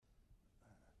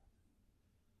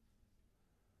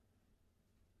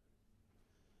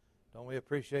Don't we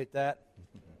appreciate that?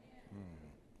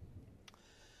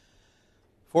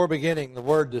 Before beginning the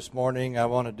word this morning, I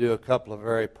want to do a couple of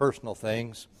very personal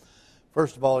things.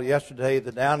 First of all, yesterday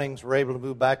the Downings were able to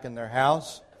move back in their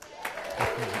house.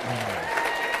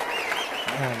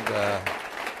 And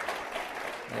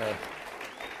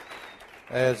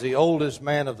as the oldest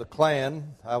man of the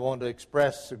clan, I want to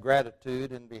express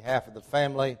gratitude in behalf of the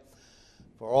family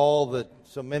for all that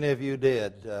so many of you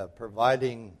did,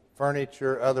 providing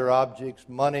furniture, other objects,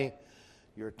 money,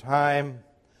 your time.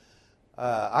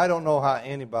 I don't know how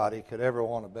anybody could ever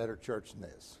want a better church than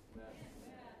this.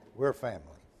 We're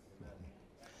family.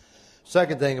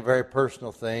 Second thing, a very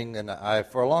personal thing, and I,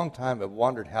 for a long time, have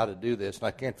wondered how to do this, and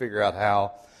I can't figure out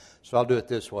how, so I'll do it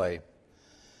this way.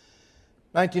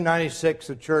 1996,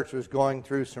 the church was going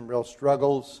through some real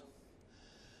struggles.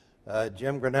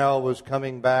 Jim Grinnell was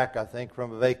coming back, I think,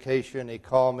 from a vacation. He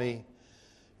called me,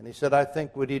 and he said, I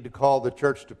think we need to call the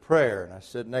church to prayer. And I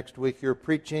said, next week you're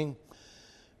preaching.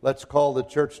 Let's call the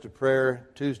church to prayer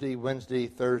Tuesday, Wednesday,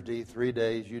 Thursday, 3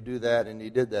 days. You do that, and he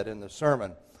did that in the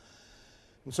sermon.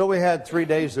 And so we had 3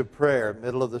 days of prayer,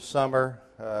 middle of the summer,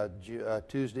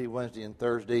 Tuesday, Wednesday, and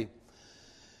Thursday.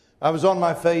 I was on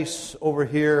my face over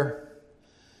here,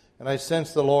 and I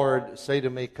sensed the Lord say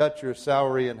to me, cut your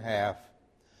salary in half,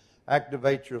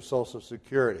 activate your Social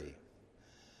Security.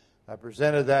 I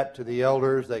presented that to the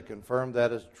elders. They confirmed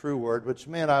that as a true word, which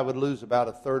meant I would lose about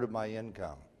a third of my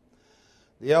income.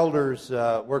 The elders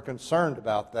were concerned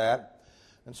about that,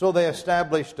 and so they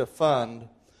established a fund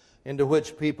into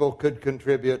which people could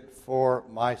contribute for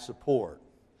my support.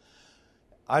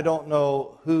 I don't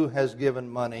know who has given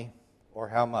money or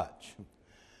how much.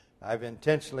 I've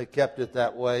intentionally kept it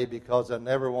that way because I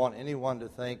never want anyone to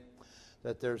think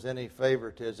that there's any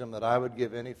favoritism, that I would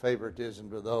give any favoritism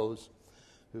to those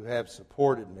who have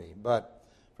supported me. But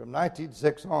from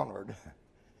 1996 onward,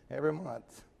 every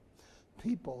month,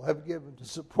 people have given to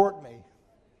support me.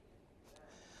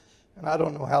 And I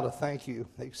don't know how to thank you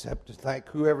except to thank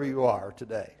whoever you are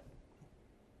today.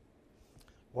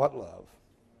 What love.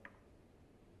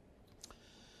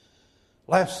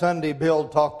 Last Sunday, Bill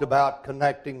talked about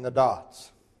connecting the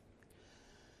dots.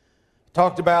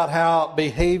 Talked about how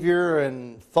behavior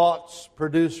and thoughts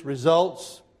produce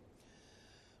results,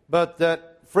 but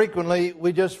that frequently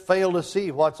we just fail to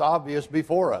see what's obvious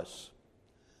before us.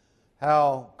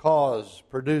 How cause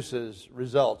produces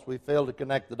results. We fail to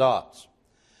connect the dots.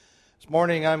 This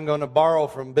morning I'm going to borrow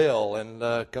from Bill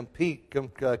and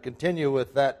continue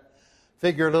with that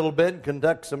figure a little bit and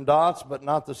conduct some dots, but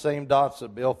not the same dots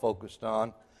that Bill focused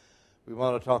on. We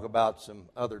want to talk about some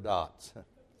other dots.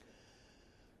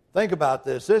 Think about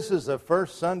this. This is the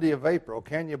first Sunday of April.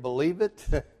 Can you believe it?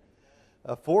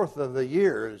 A fourth of the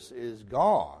year is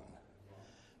gone.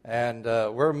 And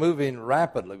we're moving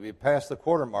rapidly. We passed the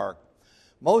quarter mark.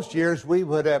 Most years we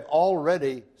would have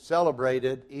already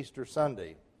celebrated Easter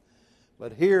Sunday.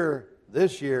 But here,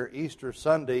 this year, Easter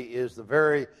Sunday is the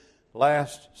very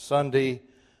last Sunday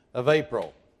of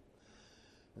April.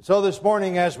 And so this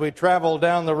morning, as we travel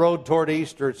down the road toward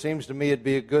Easter, it seems to me it'd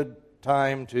be a good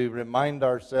time to remind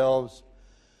ourselves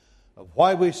of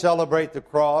why we celebrate the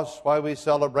cross, why we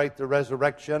celebrate the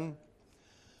resurrection.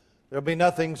 There'll be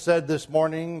nothing said this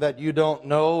morning that you don't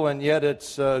know, and yet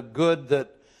it's good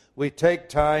that we take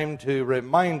time to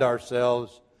remind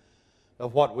ourselves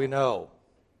of what we know.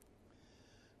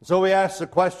 So we ask the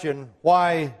question,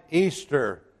 why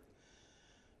Easter?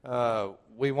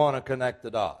 We want to connect the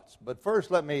dots. But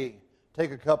first, let me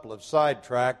take a couple of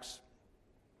sidetracks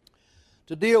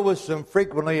to deal with some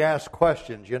frequently asked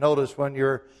questions. You notice when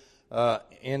you're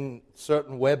in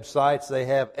certain websites, they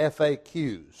have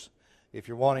FAQs if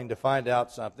you're wanting to find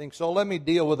out something. So let me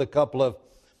deal with a couple of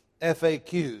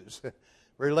FAQs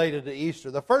related to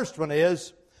Easter. The first one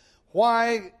is,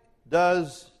 why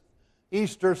does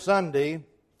Easter Sunday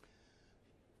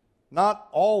not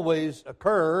always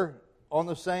occur on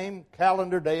the same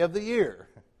calendar day of the year?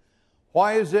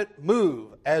 Why does it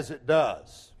move as it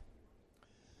does?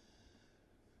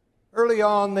 Early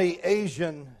on, the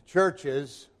Asian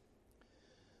churches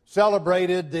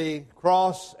celebrated the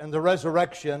cross and the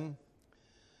resurrection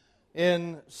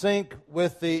in sync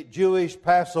with the Jewish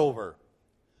Passover.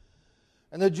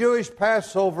 And the Jewish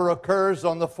Passover occurs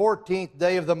on the 14th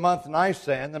day of the month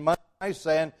Nisan. The month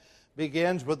Nisan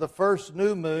begins with the first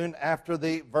new moon after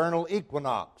the vernal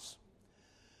equinox.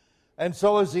 And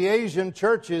so as the Asian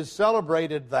churches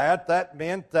celebrated that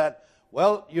meant that,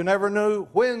 well, you never knew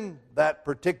when that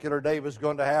particular day was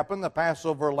going to happen. The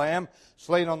Passover lamb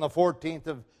slain on the 14th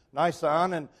of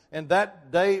Nisan, and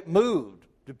that day moved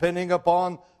depending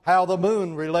upon how the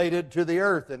moon related to the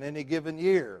earth in any given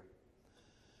year.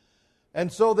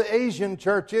 And so the Asian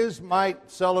churches might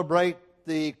celebrate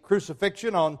the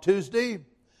crucifixion on Tuesday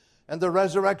and the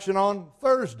resurrection on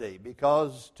Thursday,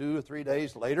 because 2 or 3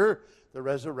 days later, the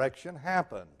resurrection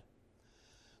happened.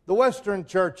 The Western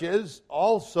churches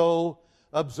also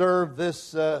observe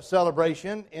this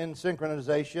celebration in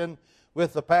synchronization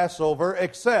with the Passover,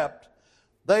 except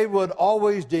they would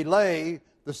always delay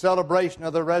the celebration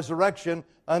of the resurrection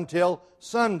until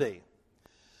Sunday.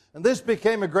 And this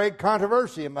became a great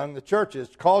controversy among the churches,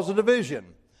 caused a division.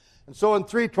 And so in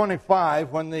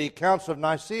 325, when the Council of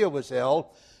Nicaea was held,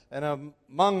 and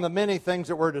among the many things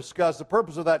that were discussed, the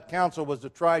purpose of that council was to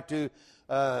try to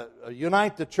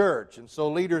unite the church. And so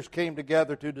leaders came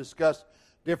together to discuss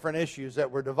different issues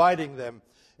that were dividing them.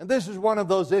 And this is one of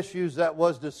those issues that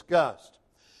was discussed.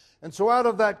 And so out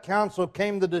of that council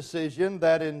came the decision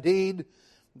that indeed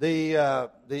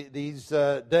these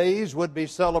days would be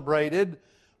celebrated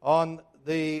on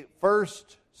the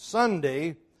first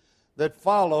Sunday that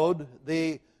followed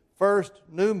the first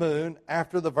new moon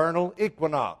after the vernal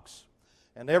equinox.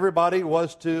 And everybody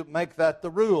was to make that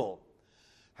the rule.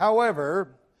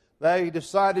 However, they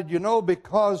decided,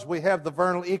 because we have the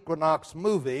vernal equinox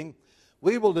moving,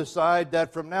 we will decide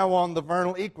that from now on the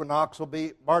vernal equinox will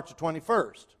be March the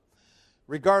 21st,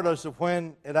 regardless of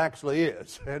when it actually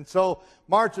is. And so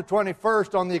March the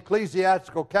 21st on the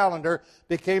ecclesiastical calendar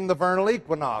became the vernal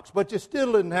equinox. But you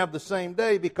still didn't have the same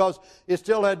day, because it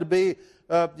still had to be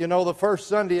the first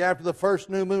Sunday after the first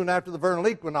new moon after the vernal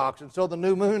equinox. And so the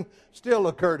new moon still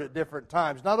occurred at different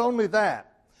times. Not only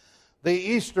that, the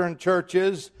Eastern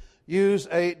churches use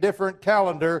a different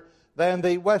calendar than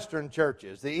the Western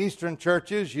churches. The Eastern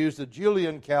churches use the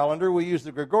Julian calendar. We use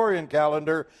the Gregorian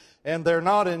calendar, and they're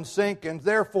not in sync, and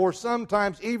therefore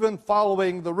sometimes even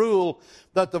following the rule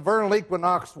that the vernal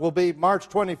equinox will be March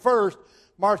 21st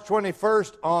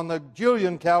on the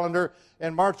Julian calendar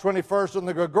and March 21st on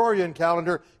the Gregorian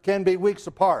calendar can be weeks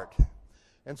apart.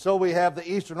 And so we have the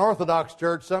Eastern Orthodox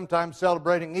Church sometimes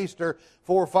celebrating Easter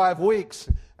 4 or 5 weeks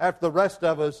after the rest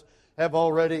of us have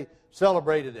already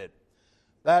celebrated it.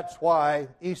 That's why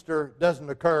Easter doesn't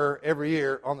occur every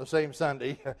year on the same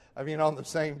Sunday, on the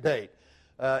same date.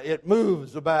 It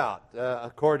moves about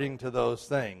according to those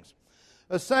things.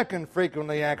 A second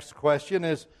frequently asked question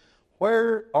is,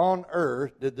 where on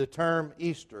earth did the term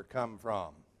Easter come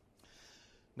from?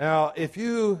 Now, if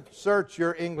you search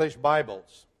your English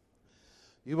Bibles,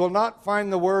 you will not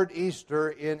find the word Easter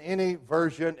in any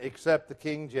version except the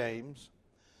King James.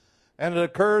 And it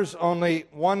occurs only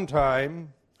one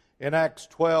time in Acts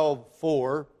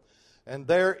 12:4, and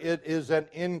there it is an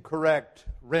incorrect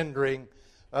rendering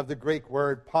of the Greek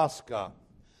word Pascha.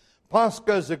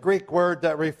 Pascha is a Greek word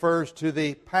that refers to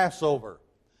the Passover.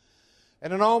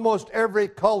 And in almost every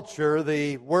culture,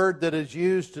 the word that is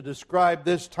used to describe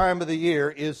this time of the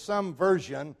year is some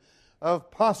version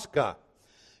of Pascha.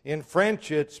 In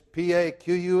French, it's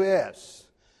P-A-Q-U-S.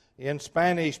 In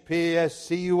Spanish,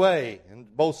 P-A-S-C-U-A. In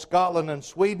both Scotland and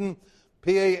Sweden,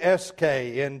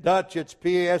 P-A-S-K. In Dutch, it's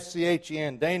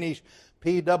P-A-S-C-H-E-N. Danish,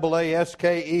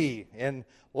 P-A-A-S-K-E. In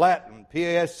Latin,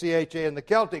 P-A-S-C-H-A. In the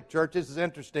Celtic churches, it's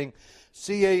interesting,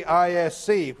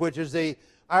 C-A-I-S-C, which is the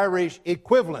Irish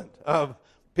equivalent of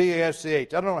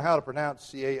P-A-S-C-H. I don't know how to pronounce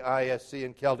C-A-I-S-C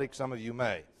in Celtic. Some of you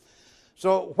may.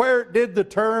 So where did the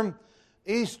term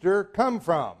Easter come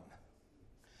from?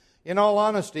 In all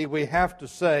honesty, we have to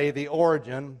say the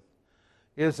origin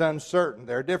is uncertain.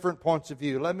 There are different points of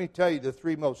view. Let me tell you the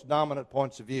 3 most dominant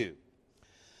points of view.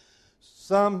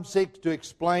 Some seek to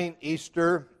explain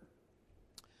Easter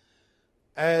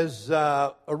as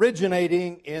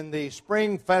originating in the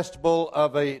spring festival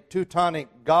of a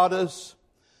Teutonic goddess.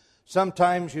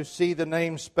 Sometimes you see the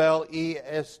name spelled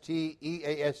E-S-T-E-A-S-T-R-E.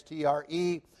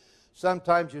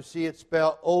 Sometimes you see it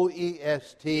spelled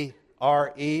O-E-S-T-R-E,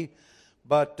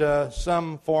 but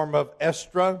some form of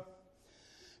Estra.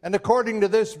 And according to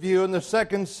this view, in the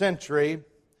 2nd century,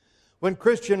 when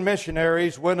Christian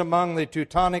missionaries went among the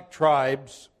Teutonic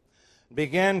tribes,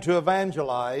 began to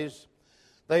evangelize,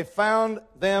 they found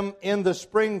them in the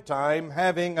springtime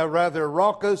having a rather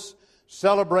raucous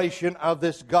celebration of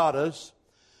this goddess,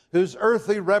 whose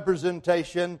earthly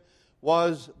representation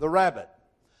was the rabbit.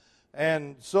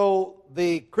 And so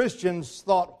the Christians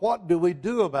thought, what do we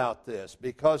do about this?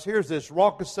 Because here's this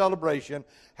raucous celebration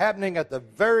happening at the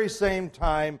very same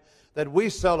time that we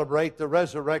celebrate the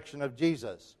resurrection of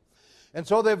Jesus. And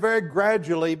so they very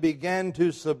gradually began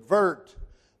to subvert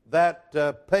that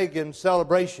pagan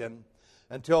celebration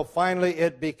until finally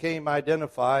it became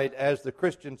identified as the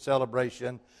Christian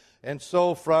celebration. And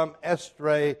so from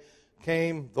Estre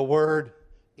came the word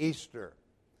Easter.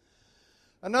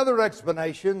 Another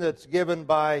explanation that's given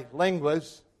by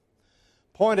linguists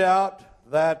point out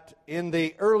that in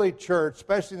the early church,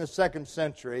 especially in the 2nd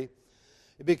century,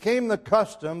 it became the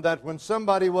custom that when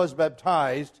somebody was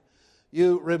baptized,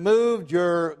 you removed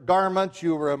your garments,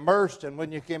 you were immersed, and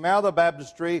when you came out of the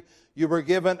baptistry, you were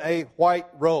given a white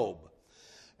robe.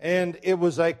 And it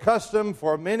was a custom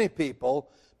for many people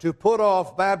to put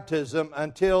off baptism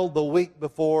until the week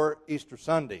before Easter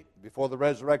Sunday, before the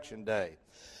resurrection day.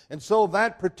 And so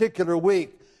that particular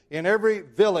week, in every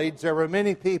village, there were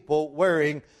many people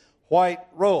wearing white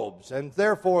robes. And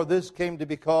therefore, this came to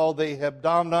be called the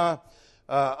Hebdomna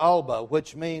Alba,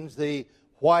 which means the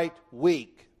white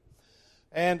week.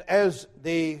 And as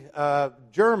the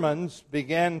Germans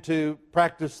began to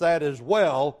practice that as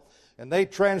well, and they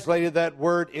translated that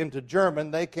word into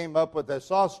German, they came up with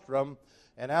Esostrum,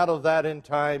 and out of that in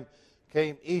time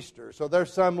came Easter. So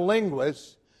there's some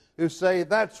linguists who say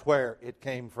that's where it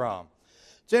came from.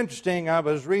 It's interesting, I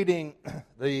was reading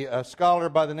the scholar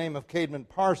by the name of Caedmon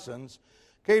Parsons.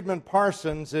 Caedmon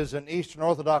Parsons is an Eastern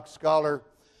Orthodox scholar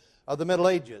of the Middle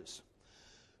Ages.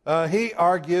 He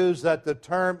argues that the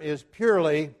term is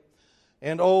purely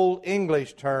an Old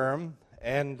English term,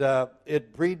 and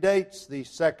it predates the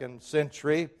 2nd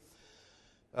century.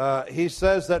 He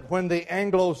says that when the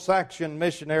Anglo-Saxon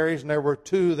missionaries, and there were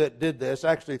 2 that did this,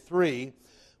 actually 3,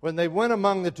 when they went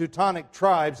among the Teutonic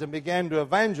tribes and began to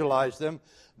evangelize them,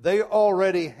 they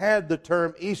already had the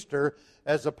term Easter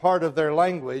as a part of their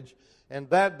language, and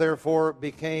that therefore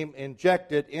became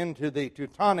injected into the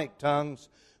Teutonic tongues,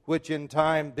 which in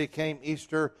time became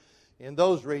Easter in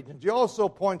those regions. He also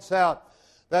points out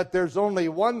that there's only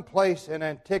one place in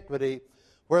antiquity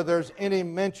where there's any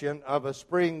mention of a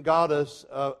spring goddess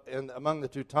among the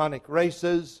Teutonic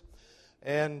races,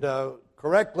 and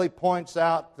correctly points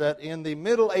out that in the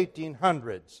middle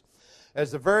 1800s,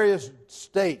 as the various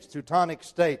states, Teutonic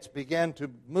states, began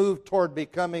to move toward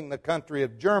becoming the country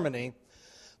of Germany,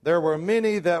 there were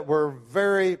many that were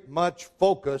very much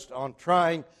focused on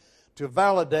trying to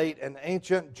validate an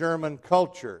ancient German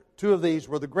culture. 2 of these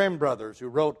were the Grimm brothers, who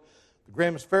wrote the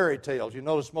Grimm's fairy tales. You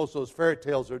notice most of those fairy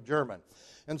tales are German.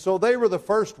 And so they were the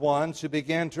first ones who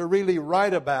began to really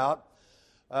write about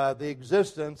the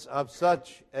existence of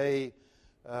such a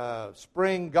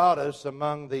spring goddess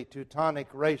among the Teutonic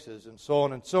races, and so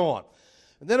on and so on.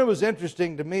 And then it was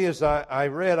interesting to me as I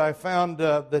read, I found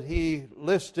that he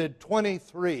listed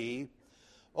 23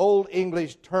 Old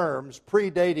English terms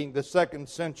predating the 2nd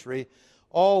century,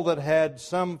 all that had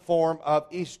some form of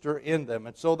Easter in them.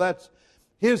 And so that's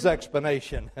his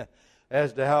explanation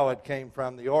as to how it came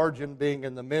from, the origin being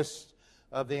in the midst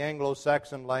of the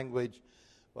Anglo-Saxon language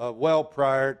well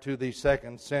prior to the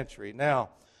 2nd century.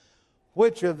 Now,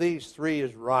 which of these 3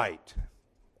 is right?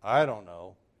 I don't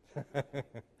know.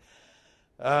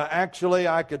 Actually,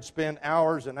 I could spend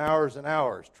hours and hours and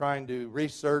hours trying to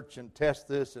research and test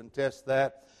this and test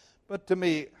that. But to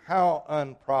me, how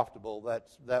unprofitable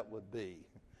that would be.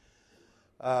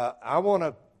 I want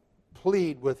to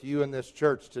plead with you in this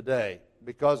church today,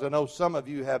 because I know some of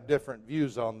you have different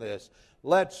views on this.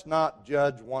 Let's not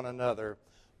judge one another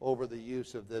over the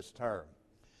use of this term.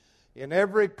 In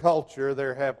every culture,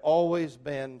 there have always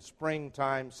been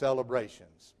springtime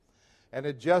celebrations. And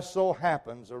it just so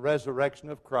happens a resurrection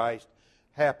of Christ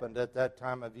happened at that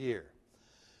time of year.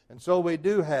 And so we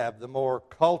do have the more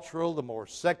cultural, the more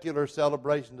secular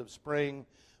celebrations of spring.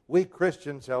 We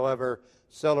Christians, however,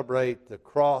 celebrate the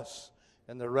cross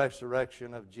and the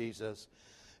resurrection of Jesus.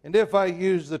 And if I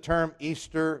use the term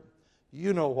Easter,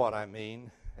 you know what I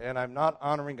mean. And I'm not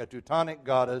honoring a Teutonic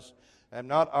goddess. I'm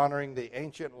not honoring the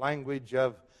ancient language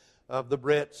of the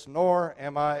Brits, nor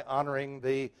am I honoring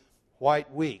the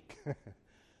White Week.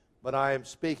 But I am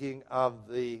speaking of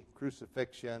the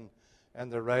crucifixion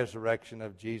and the resurrection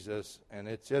of Jesus. And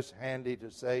it's just handy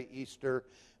to say Easter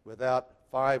without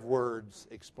 5 words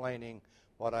explaining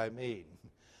what I mean.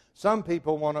 Some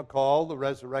people want to call the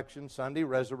Resurrection Sunday,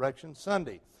 Resurrection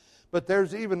Sunday. But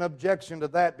there's even objection to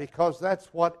that, because that's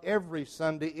what every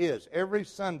Sunday is. Every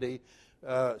Sunday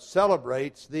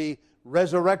celebrates the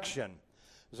resurrection.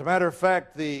 As a matter of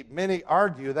fact, many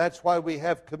argue that's why we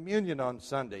have communion on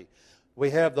Sunday. We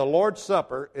have the Lord's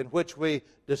Supper, in which we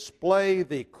display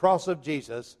the cross of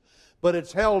Jesus, but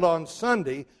it's held on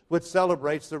Sunday, which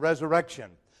celebrates the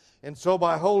resurrection. And so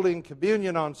by holding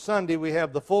communion on Sunday, we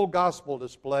have the full gospel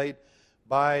displayed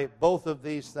by both of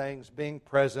these things being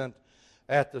present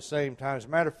at the same time. As a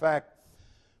matter of fact,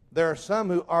 there are some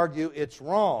who argue it's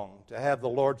wrong to have the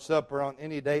Lord's Supper on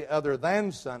any day other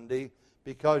than Sunday,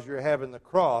 because you're having the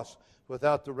cross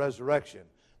without the resurrection.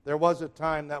 There was a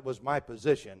time that was my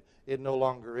position. It no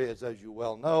longer is, as you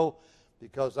well know,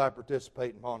 because I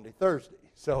participate in Maundy Thursday.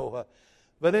 So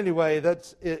But anyway,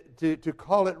 that's it. To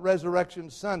call it Resurrection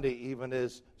Sunday even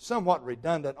is somewhat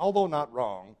redundant, although not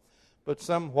wrong, but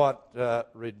somewhat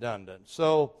redundant.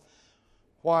 So,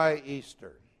 why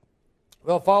Easter?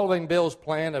 Well, following Bill's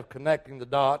plan of connecting the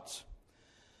dots,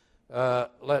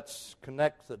 let's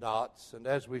connect the dots. And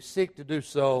as we seek to do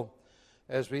so,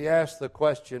 as we ask the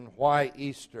question, why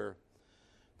Easter?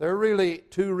 There are really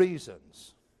two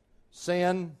reasons: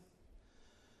 sin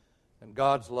and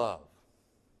God's love.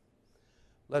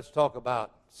 Let's talk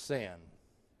about sin.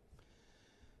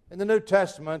 In the New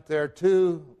Testament, there are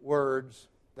two words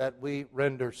that we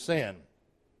render sin.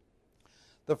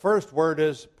 The first word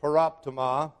is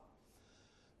paroptoma.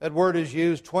 That word is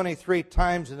used 23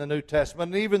 times in the New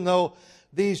Testament. And even though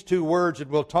these two words,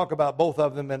 and we'll talk about both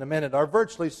of them in a minute, are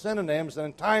virtually synonyms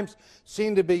and at times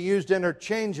seem to be used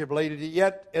interchangeably,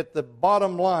 yet at the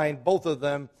bottom line, both of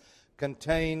them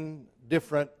contain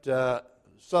different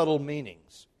subtle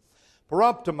meanings.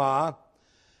 Paroptoma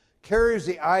carries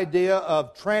the idea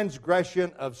of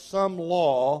transgression of some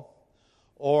law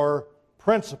or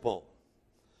principle.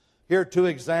 Here are two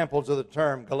examples of the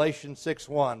term. Galatians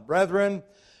 6:1. Brethren,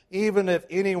 even if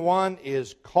anyone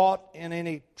is caught in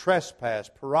any trespass,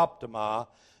 paroptoma,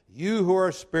 you who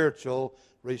are spiritual,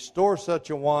 restore such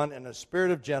a one in a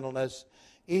spirit of gentleness,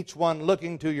 each one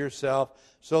looking to yourself,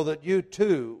 so that you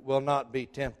too will not be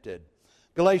tempted.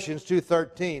 Galatians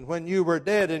 2:13, when you were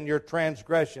dead in your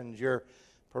transgressions, your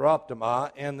paroptoma,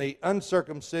 and the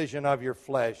uncircumcision of your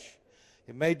flesh,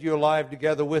 He made you alive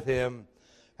together with Him,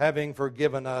 having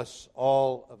forgiven us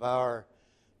all of our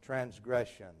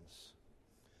transgressions.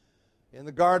 In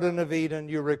the Garden of Eden,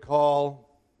 you recall,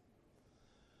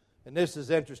 and this is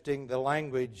interesting, the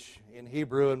language in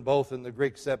Hebrew and both in the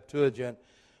Greek Septuagint,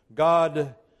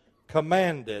 God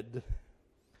commanded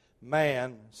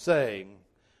man, saying,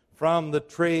 from the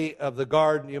tree of the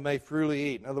garden you may freely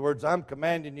eat. In other words, I'm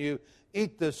commanding you,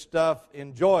 eat this stuff,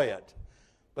 enjoy it.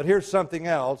 But here's something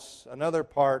else. Another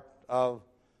part of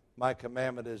my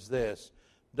commandment is this: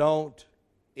 don't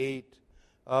eat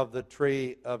of the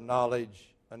tree of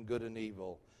knowledge and good and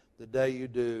evil. The day you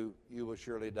do, you will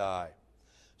surely die.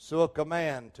 So a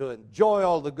command to enjoy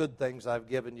all the good things I've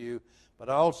given you, but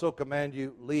I also command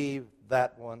you, leave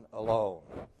that one alone.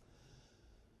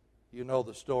 You know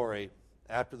the story.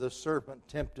 After the serpent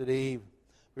tempted Eve,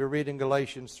 we read in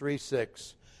Galatians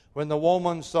 3:6, when the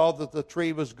woman saw that the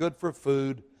tree was good for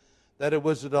food, that it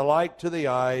was a delight to the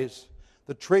eyes,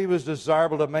 the tree was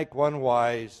desirable to make one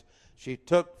wise, she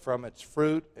took from its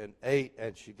fruit and ate,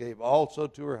 and she gave also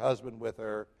to her husband with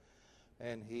her,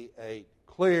 and he ate.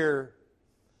 Clear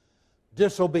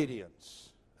disobedience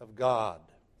of God,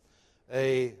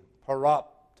 a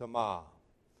paroptoma.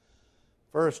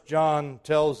 1 John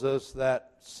tells us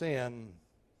that sin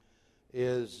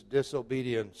is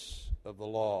disobedience of the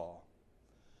law.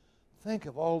 Think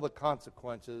of all the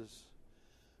consequences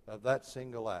of that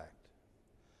single act.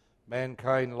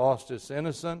 Mankind lost its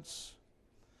innocence.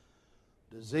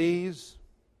 Disease,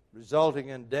 resulting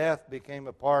in death, became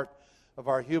a part of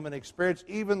our human experience.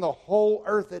 Even the whole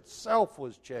earth itself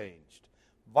was changed.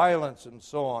 Violence and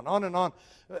so on and on.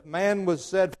 Man was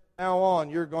said, from now on,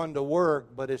 you're going to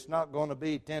work, but it's not going to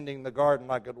be tending the garden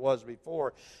like it was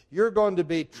before. You're going to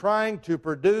be trying to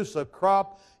produce a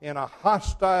crop in a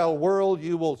hostile world.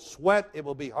 You will sweat. It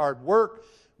will be hard work.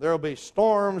 There will be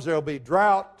storms. There will be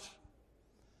drought.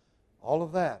 All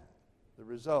of that, the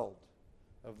result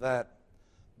of that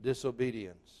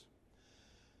disobedience.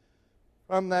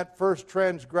 From that first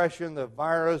transgression, the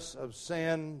virus of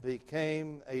sin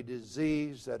became a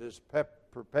disease that is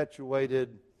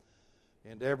perpetuated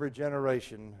in every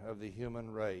generation of the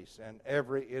human race. And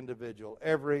every individual,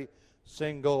 every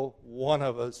single one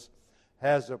of us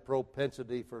has a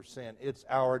propensity for sin. It's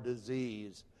our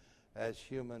disease as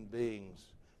human beings,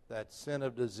 that sin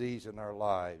of disease in our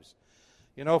lives.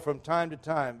 You know, from time to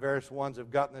time, various ones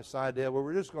have gotten this idea, well,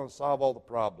 we're just going to solve all the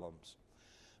problems.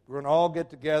 We're going to all get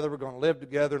together. We're going to live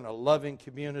together in a loving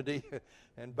community.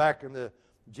 And back in the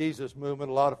Jesus movement,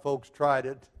 a lot of folks tried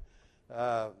it.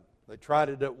 They tried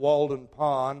it at Walden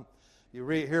Pond. You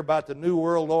hear about the New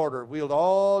World Order. We'll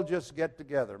all just get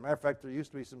together. Matter of fact, there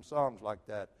used to be some songs like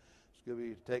that.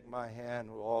 Scooby, take my hand,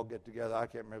 we'll all get together. I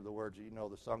can't remember the words. You know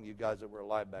the song, you guys that were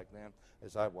alive back then,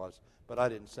 as I was. But I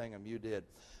didn't sing them. You did.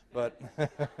 But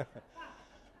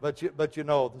but you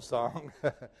know the song.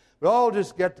 We all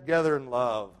just get together in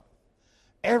love.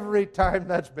 Every time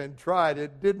that's been tried,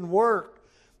 it didn't work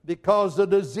because the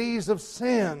disease of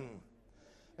sin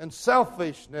and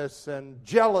selfishness and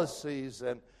jealousies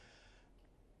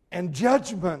and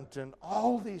judgment and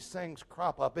all these things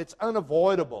crop up. It's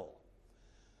unavoidable.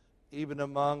 Even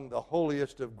among the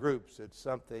holiest of groups, it's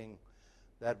something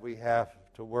that we have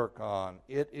to work on.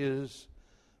 It is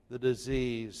the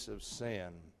disease of sin.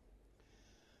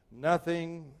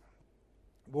 Nothing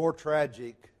more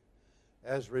tragic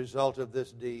as a result of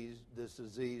this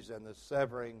disease and the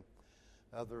severing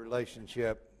of the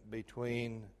relationship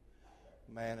between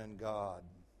man and God.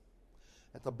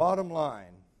 At the bottom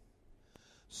line,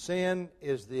 sin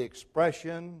is the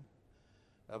expression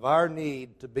of our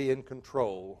need to be in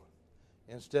control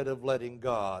instead of letting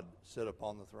God sit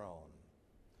upon the throne.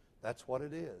 That's what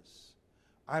it is.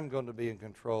 I'm going to be in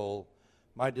control.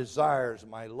 My desires,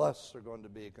 my lusts are going to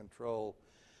be in control,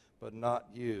 but not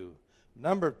you. A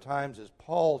number of times as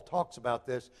Paul talks about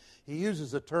this, he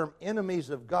uses the term enemies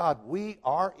of God. We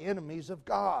are enemies of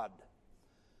God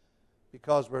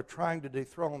because we're trying to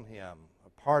dethrone Him.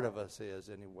 A part of us is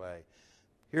anyway.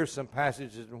 Here's some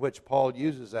passages in which Paul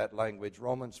uses that language.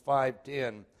 Romans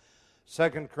 5:10,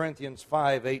 2 Corinthians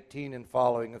 5:18 and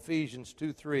following, Ephesians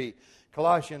 2:3,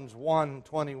 Colossians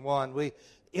 1:21. We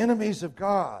enemies of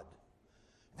God.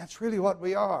 That's really what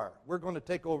we are. We're going to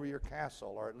take over your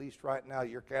castle, or at least right now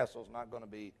your castle's not going to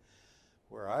be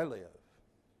where I live.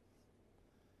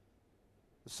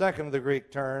 The second of the Greek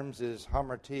terms is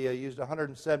hamartia, used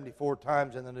 174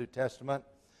 times in the New Testament.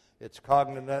 It's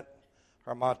cognate,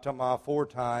 harmatama, 4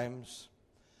 times.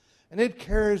 And it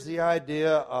carries the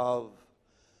idea of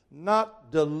not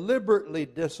deliberately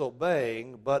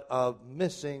disobeying, but of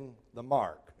missing the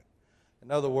mark.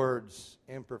 In other words,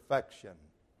 imperfection.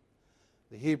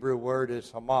 The Hebrew word is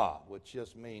hama, which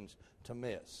just means to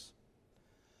miss.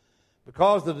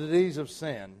 Because of the disease of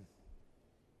sin,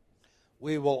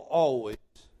 we will always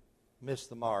miss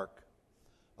the mark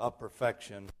of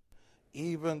perfection,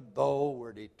 even though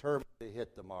we're determined to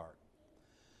hit the mark.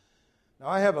 Now,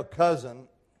 I have a cousin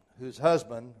whose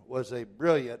husband was a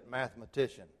brilliant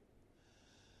mathematician.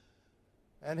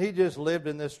 And he just lived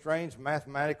in this strange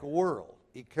mathematical world.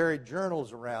 He carried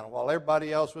journals around. While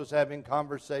everybody else was having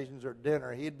conversations or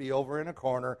dinner, he'd be over in a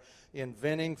corner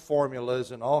inventing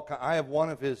formulas and all. I have one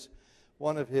of his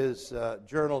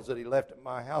journals that he left at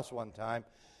my house one time.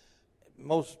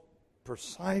 Most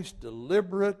precise,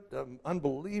 deliberate,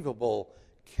 unbelievable,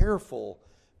 careful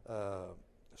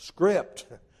script.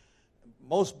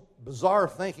 Most bizarre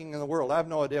thinking in the world. I have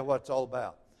no idea what it's all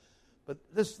about. But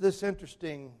this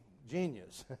interesting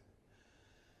genius.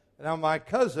 Now, my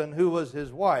cousin, who was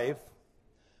his wife,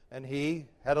 and he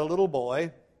had a little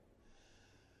boy,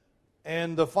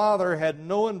 and the father had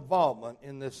no involvement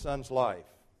in this son's life.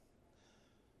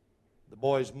 The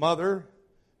boy's mother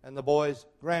and the boy's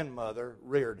grandmother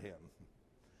reared him.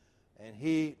 And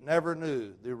he never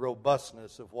knew the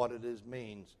robustness of what it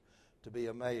means to be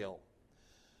a male.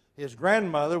 His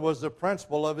grandmother was the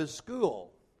principal of his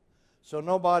school, so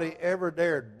nobody ever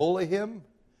dared bully him,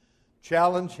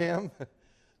 challenge him,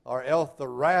 or else the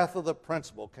wrath of the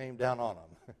principal came down on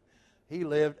him. He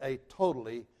lived a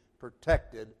totally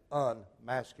protected,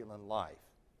 unmasculine life.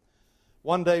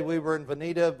 One day we were in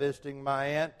Veneta visiting my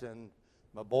aunt and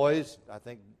my boys. I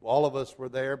think all of us were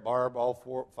there, Barb,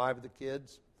 all 5 of the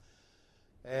kids.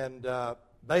 And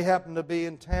they happened to be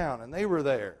in town, and they were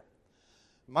there.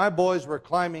 My boys were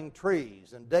climbing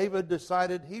trees, and David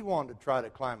decided he wanted to try to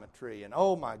climb a tree. And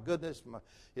oh my goodness,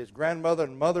 his grandmother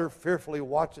and mother fearfully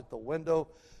watched at the window.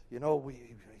 You know,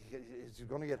 he's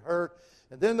going to get hurt.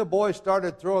 And then the boy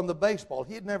started throwing the baseball.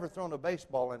 He had never thrown a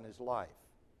baseball in his life.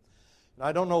 And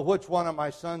I don't know which one of my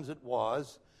sons it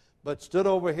was, but stood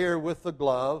over here with the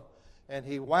glove, and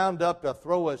he wound up to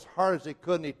throw as hard as he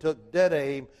could, and he took dead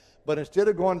aim. But instead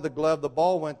of going to the glove, the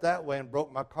ball went that way and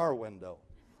broke my car window.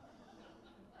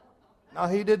 Now,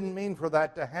 he didn't mean for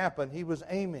that to happen. He was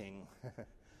aiming,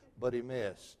 but he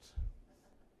missed.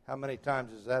 How many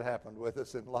times has that happened with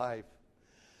us in life?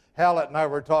 Hallett and I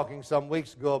were talking some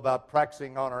weeks ago about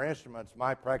practicing on our instruments.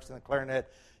 My practicing the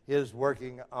clarinet, his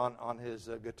working on his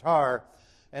guitar.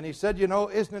 And he said, you know,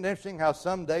 isn't it interesting how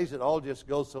some days it all just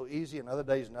goes so easy and other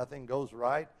days nothing goes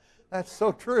right? That's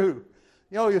so true.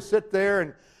 You know, you sit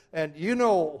there and you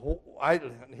know,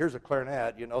 here's a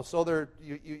clarinet, you know, so there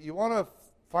you want to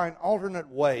find alternate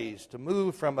ways to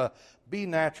move from a B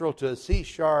natural to a C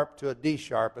sharp to a D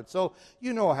sharp. And so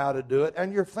you know how to do it,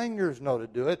 and your fingers know to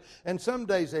do it. And some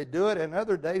days they do it, and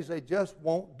other days they just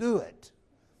won't do it.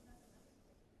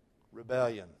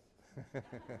 Rebellion.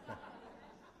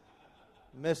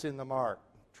 Missing the mark.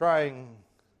 Trying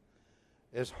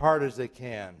as hard as they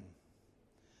can.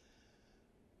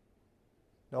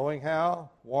 Knowing how,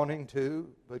 wanting to,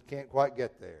 but can't quite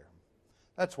get there.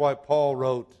 That's why Paul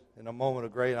wrote in a moment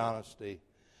of great honesty,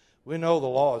 we know the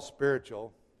law is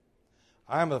spiritual.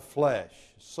 I am of flesh,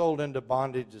 sold into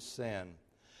bondage to sin.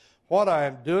 what I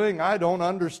am doing, I don't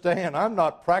understand. I'm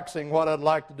not practicing what I'd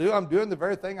like to do. I'm doing the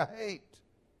very thing I hate.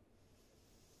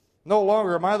 No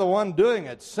longer am I the one doing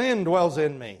it. Sin dwells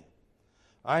in me.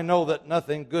 I know that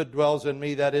nothing good dwells in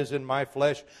me, that is in my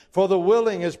flesh. For the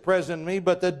willing is present in me,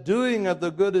 but the doing of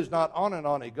the good is not. On and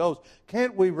on he goes.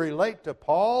 Can't we relate to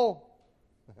Paul?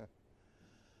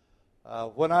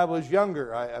 When I was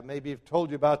younger, I maybe have told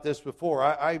you about this before,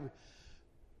 I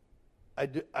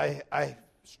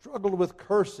struggled with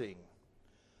cursing.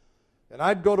 And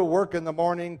I'd go to work in the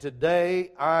morning.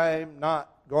 Today, I'm not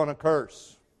going to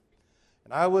curse.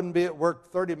 And I wouldn't be at work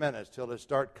 30 minutes till it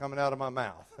start coming out of my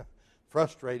mouth.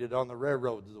 Frustrated on the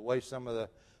railroads the way some of the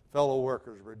fellow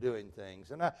workers were doing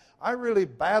things. And I really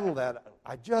battled that.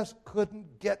 I just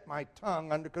couldn't get my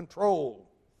tongue under control.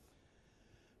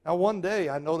 Now one day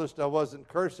I noticed I wasn't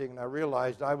cursing, and I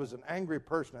realized I was an angry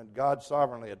person, and God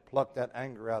sovereignly had plucked that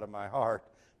anger out of my heart.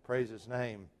 Praise His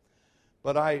name.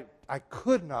 But I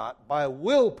could not, by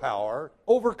willpower,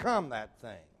 overcome that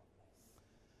thing.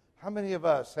 How many of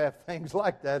us have things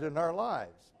like that in our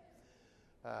lives?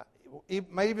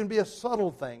 It may even be a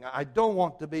subtle thing. I don't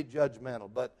want to be judgmental,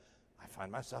 but I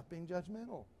find myself being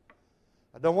judgmental.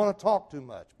 I don't want to talk too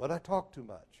much, but I talk too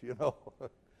much, you know.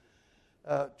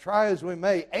 Try as we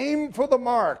may, aim for the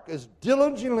mark as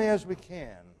diligently as we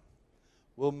can.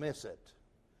 We'll miss it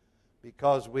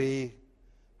because we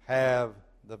have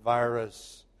the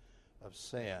virus of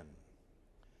sin.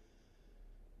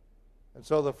 And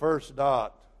so the first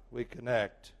dot we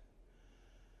connect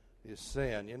is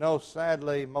sin. You know,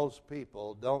 sadly, most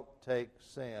people don't take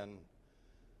sin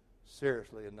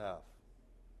seriously enough.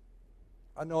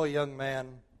 I know a young man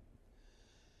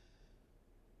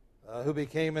who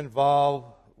became involved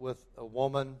with a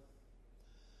woman.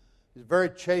 He's a very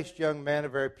chaste young man, a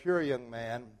very pure young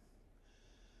man.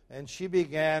 And she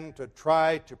began to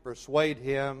try to persuade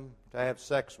him to have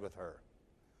sex with her.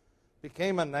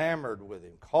 Became enamored with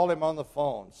him, called him on the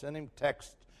phone, sent him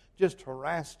texts, just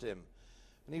harassed him.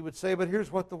 And he would say, but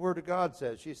here's what the Word of God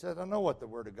says. She said, I know what the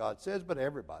Word of God says, but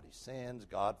everybody sins,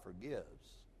 God forgives.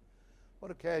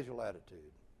 What a casual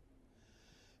attitude.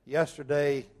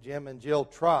 Yesterday, Jim and Jill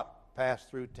Trott passed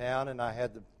through town, and I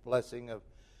had the blessing of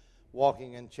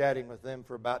walking and chatting with them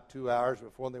for about 2 hours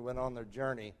before they went on their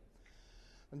journey.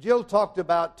 And Jill talked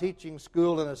about teaching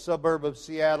school in a suburb of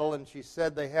Seattle, and she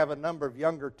said they have a number of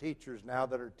younger teachers now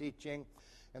that are teaching,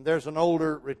 and there's an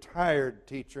older retired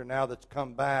teacher now that's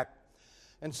come back.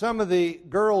 And some of the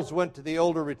girls went to the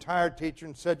older retired teacher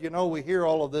and said, you know, we hear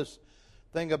all of this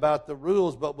thing about the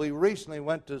rules, but we recently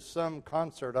went to some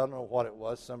concert, I don't know what it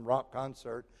was, some rock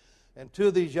concert, and two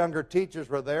of these younger teachers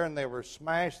were there, and they were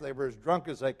smashed, they were as drunk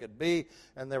as they could be,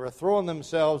 and they were throwing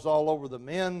themselves all over the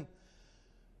men.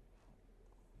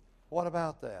 What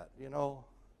about that? You know,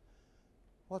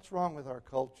 what's wrong with our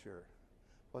culture?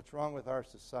 What's wrong with our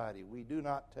society? We do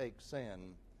not take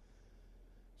sin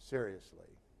seriously.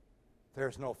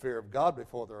 There's no fear of God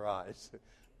before their eyes,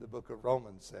 the book of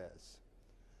Romans says.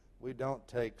 We don't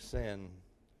take sin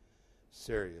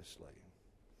seriously.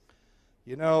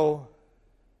 You know,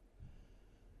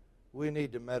 we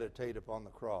need to meditate upon the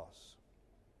cross.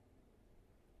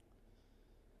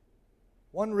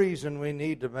 One reason we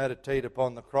need to meditate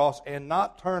upon the cross and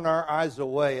not turn our eyes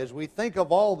away, as we think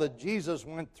of all that Jesus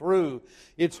went through,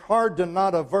 it's hard to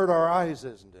not avert our eyes,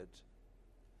 isn't it?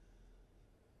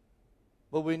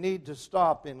 But we need to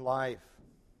stop in life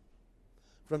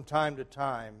from time to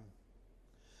time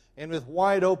and with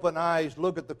wide open eyes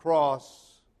look at the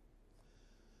cross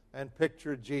and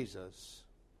picture Jesus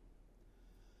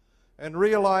and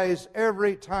realize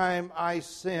every time I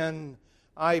sin,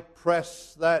 I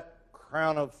press that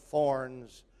crown of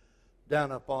thorns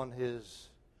down upon His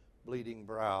bleeding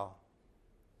brow.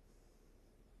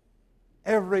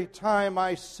 Every time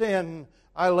I sin,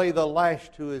 I lay the lash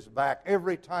to His back.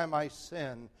 Every time I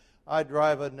sin, I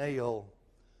drive a nail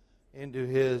into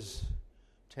His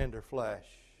tender flesh.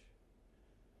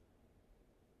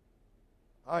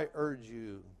 I urge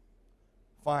you,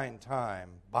 find time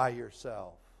by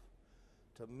yourself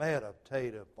to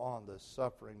meditate upon the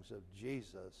sufferings of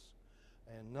Jesus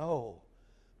and know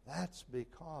that's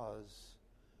because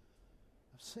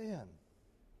of sin.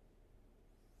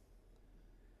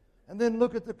 And then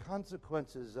look at the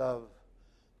consequences of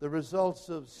the results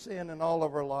of sin in all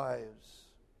of our lives.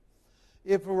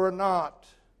 If it were not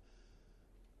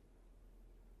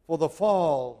for the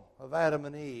fall of Adam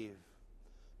and Eve,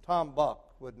 Tom Buck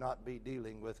would not be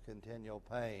dealing with continual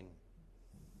pain.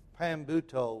 Pam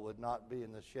Buto would not be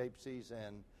in the shape she's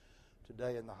in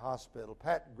today in the hospital.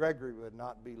 Pat Gregory would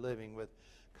not be living with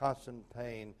constant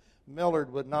pain.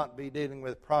 Millard would not be dealing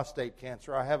with prostate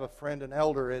cancer. I have a friend, an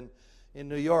elder in in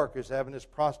New York is having his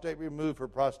prostate removed for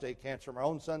prostate cancer. My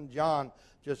own son John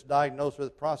just diagnosed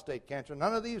with prostate cancer.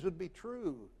 None of these would be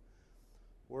true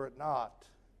were it not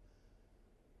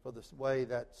for the way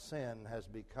that sin has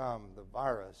become the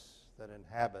virus that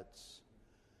inhabits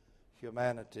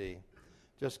humanity.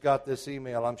 Just got this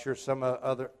email. I'm sure some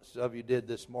others of you did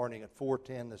this morning at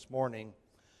 4:10 this morning.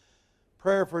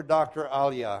 Prayer for Dr.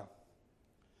 Alia.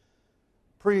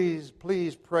 Please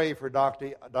pray for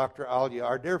Dr. Alia,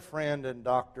 our dear friend and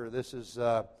doctor. This is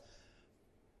a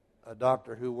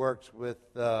doctor who works with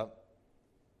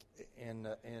in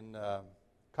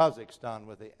Kazakhstan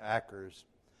with the Akers.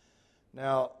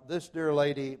 Now, this dear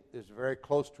lady is very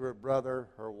close to her brother,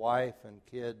 her wife, and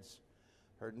kids.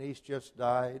 Her niece just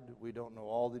died. We don't know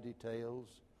all the details.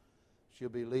 She'll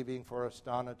be leaving for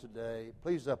Astana today.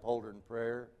 Please uphold her in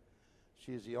prayer.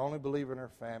 She's the only believer in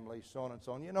her family, so on and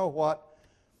so on. You know what?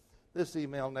 This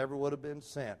email never would have been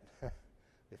sent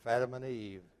if Adam and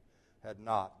Eve had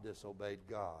not disobeyed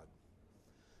God.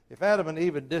 If Adam and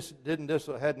Eve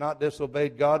had not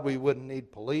disobeyed God, we wouldn't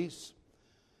need police.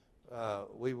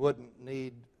 We wouldn't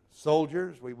need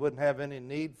soldiers. We wouldn't have any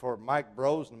need for Mike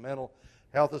Bros and the Mental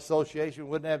Health Association. We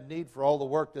wouldn't have need for all the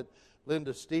work that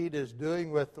Linda Steed is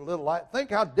doing with the Little Light. Think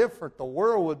how different the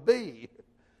world would be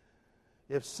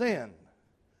if sin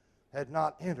had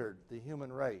not entered the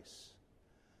human race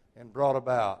and brought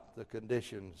about the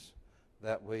conditions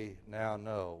that we now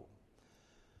know.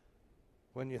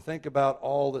 When you think about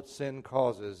all that sin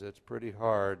causes, it's pretty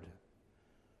hard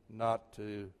not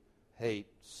to hate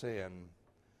sin,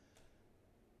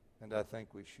 and I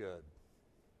think we should.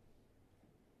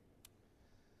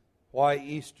 Why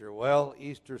Easter? Well,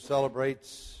 Easter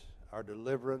celebrates our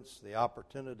deliverance, the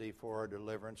opportunity for our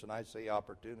deliverance, and I say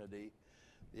opportunity,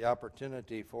 the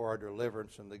opportunity for our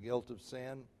deliverance from the guilt of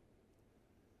sin.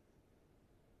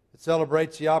 It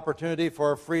celebrates the opportunity for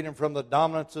our freedom from the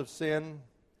dominance of sin,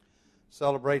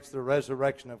 celebrates the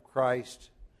resurrection of Christ,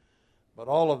 but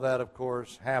all of that, of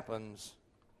course, happens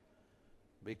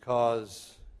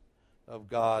because of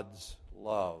God's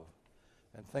love.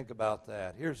 And think about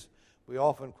that. We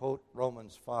often quote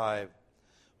Romans 5,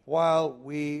 while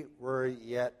we were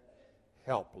yet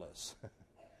helpless,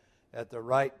 at the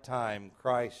right time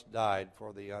Christ died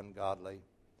for the ungodly.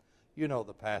 You know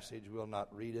the passage, we'll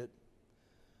not read it.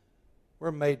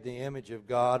 We're made in the image of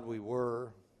God, we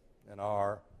were and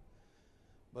are.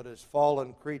 But as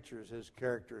fallen creatures, His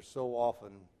character so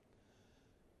often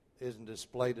isn't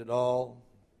displayed at all.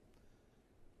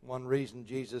 One reason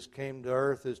Jesus came to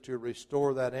earth is to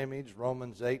restore that image.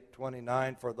 Romans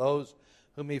 8:29, for those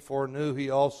whom He foreknew, He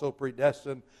also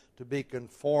predestined to be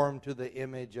conformed to the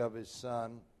image of His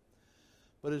Son.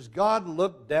 But as God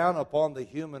looked down upon the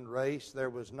human race, there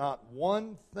was not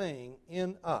one thing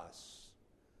in us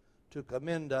to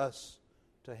commend us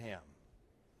to Him.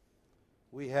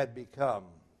 We had become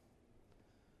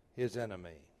His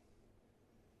enemy.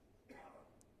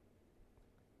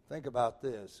 Think about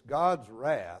this. God's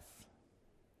wrath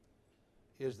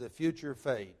is the future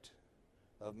fate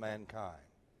of mankind.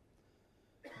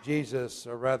 Jesus,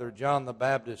 or rather John the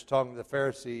Baptist, talking to the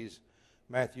Pharisees,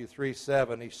 Matthew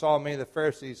 3:7, he saw many of the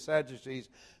Pharisees, Sadducees,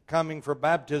 coming for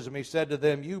baptism. He said to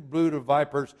them, you brood of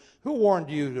vipers, who warned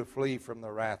you to flee from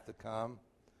the wrath to come?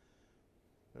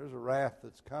 There's a wrath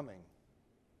that's coming.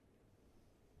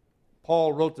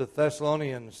 Paul wrote to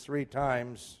Thessalonians 3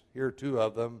 times, here are 2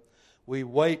 of them. We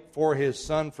wait for His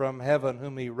Son from heaven,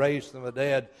 whom He raised from the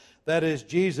dead. That is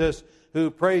Jesus, who,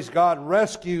 praise God,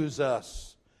 rescues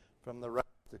us from the wrath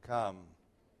to come.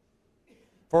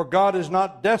 For God has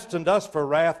not destined us for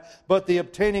wrath, but the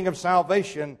obtaining of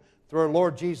salvation through our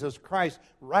Lord Jesus Christ.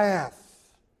 Wrath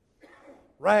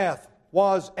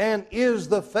was and is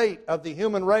the fate of the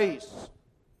human race.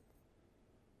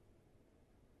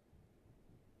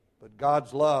 But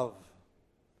God's love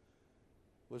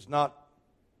was not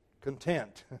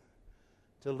content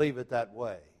to leave it that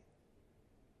way.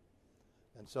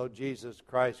 And so Jesus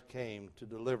Christ came to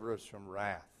deliver us from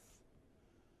wrath,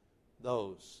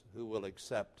 those who will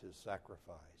accept His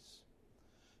sacrifice.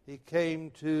 He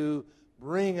came to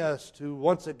bring us to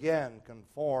once again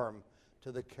conform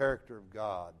to the character of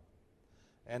God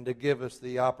and to give us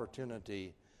the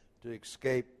opportunity to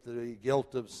escape the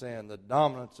guilt of sin, the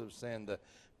dominance of sin, the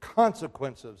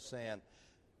consequence of sin,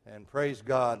 and praise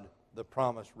God, the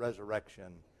promised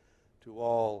resurrection to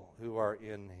all who are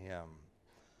in Him.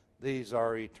 These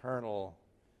are eternal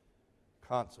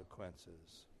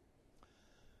consequences.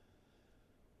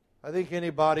 I think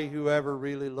anybody who ever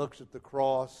really looks at the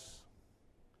cross,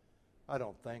 I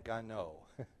don't think I know.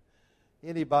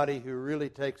 Anybody who really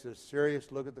takes a serious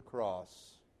look at the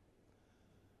cross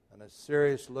and a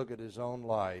serious look at his own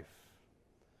life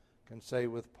can say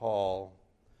with Paul,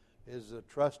 is a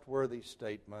trustworthy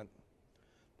statement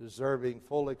deserving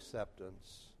full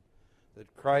acceptance,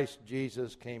 that Christ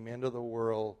Jesus came into the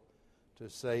world to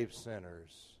save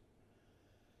sinners,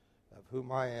 of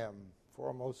whom I am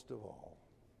foremost of all.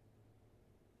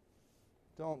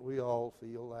 Don't we all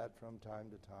feel that from time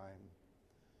to time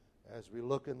as we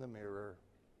look in the mirror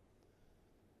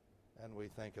and we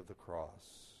think of the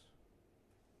cross?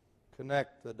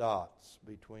 Connect the dots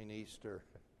between Easter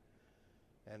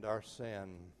and our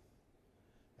sin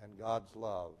and God's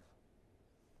love.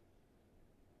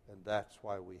 And that's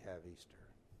why we have Easter.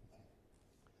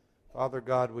 Father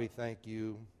God, we thank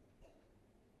you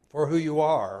for who you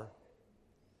are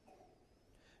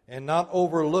and not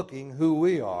overlooking who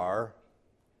we are,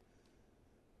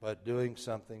 but doing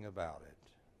something about it.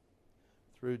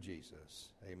 Through Jesus.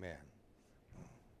 Amen.